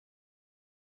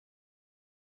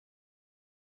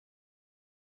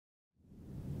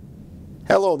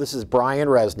Hello, this is Brian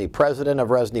Resney, President of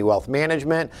Resney Wealth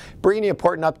Management, bringing you an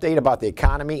important update about the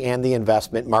economy and the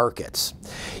investment markets.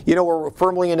 You know, we're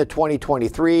firmly into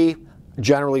 2023.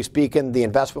 Generally speaking, the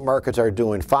investment markets are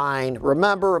doing fine.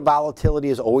 Remember, volatility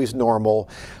is always normal.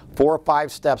 4 or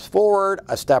 5 steps forward,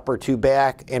 a step or 2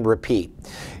 back, and repeat.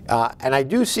 And I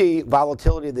do see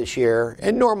volatility this year,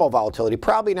 and normal volatility,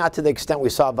 probably not to the extent we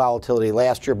saw volatility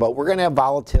last year, but we're going to have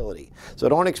volatility. So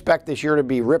don't expect this year to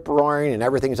be rip-roaring and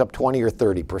everything's up 20 or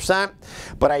 30%.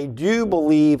 But I do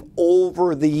believe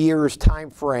over the year's time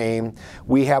frame,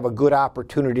 we have a good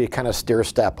opportunity to kind of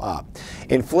stair-step up.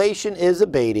 Inflation is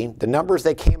abating. The numbers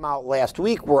that came out last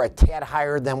week were a tad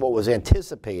higher than what was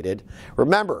anticipated.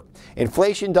 Remember,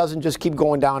 inflation doesn't just keep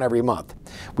going down every month.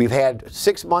 We've had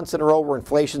 6 months in a row where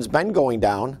inflation's been going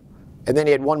down, and then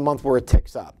you had 1 month where it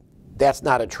ticks up. That's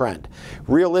not a trend.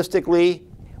 Realistically,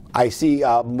 I see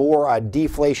more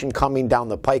deflation coming down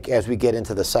the pike as we get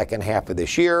into the second half of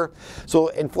this year. So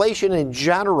inflation in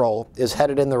general is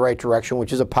headed in the right direction,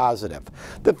 which is a positive.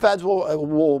 The Feds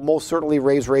will most certainly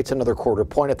raise rates another quarter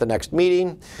point at the next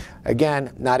meeting.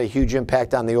 Again, not a huge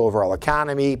impact on the overall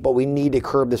economy, but we need to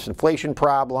curb this inflation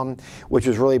problem, which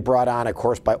was really brought on, of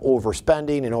course, by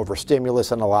overspending and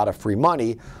overstimulus and a lot of free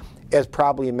money, as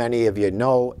probably many of you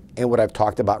know, and what I've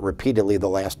talked about repeatedly the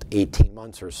last 18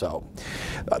 months or so.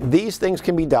 These things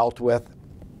can be dealt with,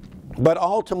 but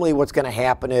ultimately what's going to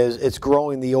happen is it's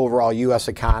growing the overall U.S.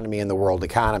 economy and the world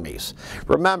economies.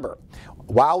 Remember,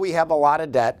 while we have a lot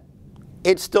of debt,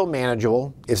 it's still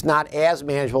manageable. It's not as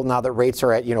manageable now that rates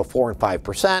are at 4 and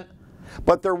 5%.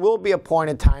 But there will be a point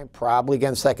in time, probably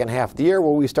again second half of the year,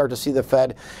 where we start to see the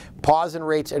Fed pausing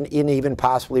rates and even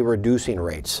possibly reducing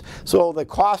rates. So the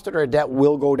cost of our debt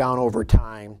will go down over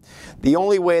time. The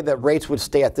only way that rates would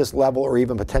stay at this level or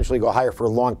even potentially go higher for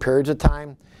long periods of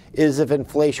time is if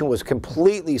inflation was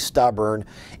completely stubborn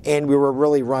and we were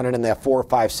really running in that 4,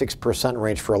 5, 6%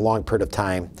 range for a long period of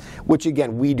time, which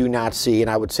again, we do not see. And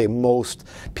I would say most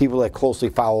people that closely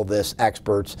follow this,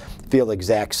 experts, feel the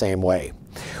exact same way.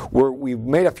 We've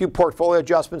made a few portfolio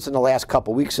adjustments in the last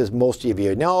couple of weeks, as most of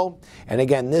you know. And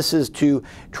again, this is to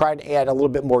try to add a little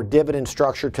bit more dividend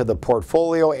structure to the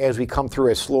portfolio as we come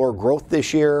through a slower growth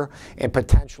this year and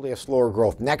potentially a slower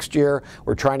growth next year.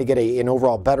 We're trying to get an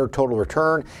overall better total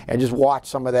return and just watch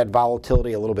some of that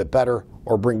volatility a little bit better,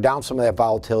 or bring down some of that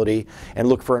volatility and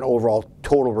look for an overall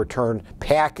total return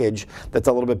package that's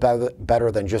a little bit better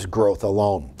than just growth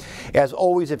alone. As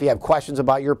always, if you have questions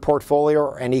about your portfolio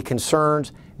or any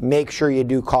concerns, make sure you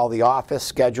do call the office,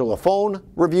 schedule a phone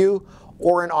review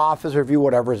or an office review,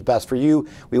 whatever is best for you.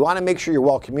 We want to make sure you're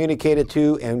well communicated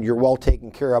to and you're well taken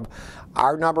care of.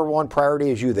 Our number one priority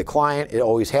is you, the client. It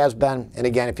always has been. And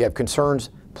again, if you have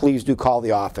concerns, please do call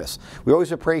the office. We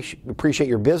always appreciate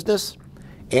your business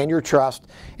and your trust.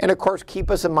 And of course, keep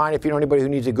us in mind if you know anybody who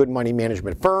needs a good money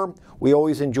management firm. We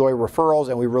always enjoy referrals,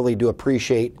 and we really do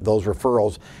appreciate those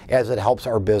referrals as it helps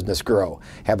our business grow.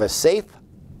 Have a safe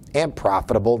and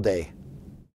profitable day.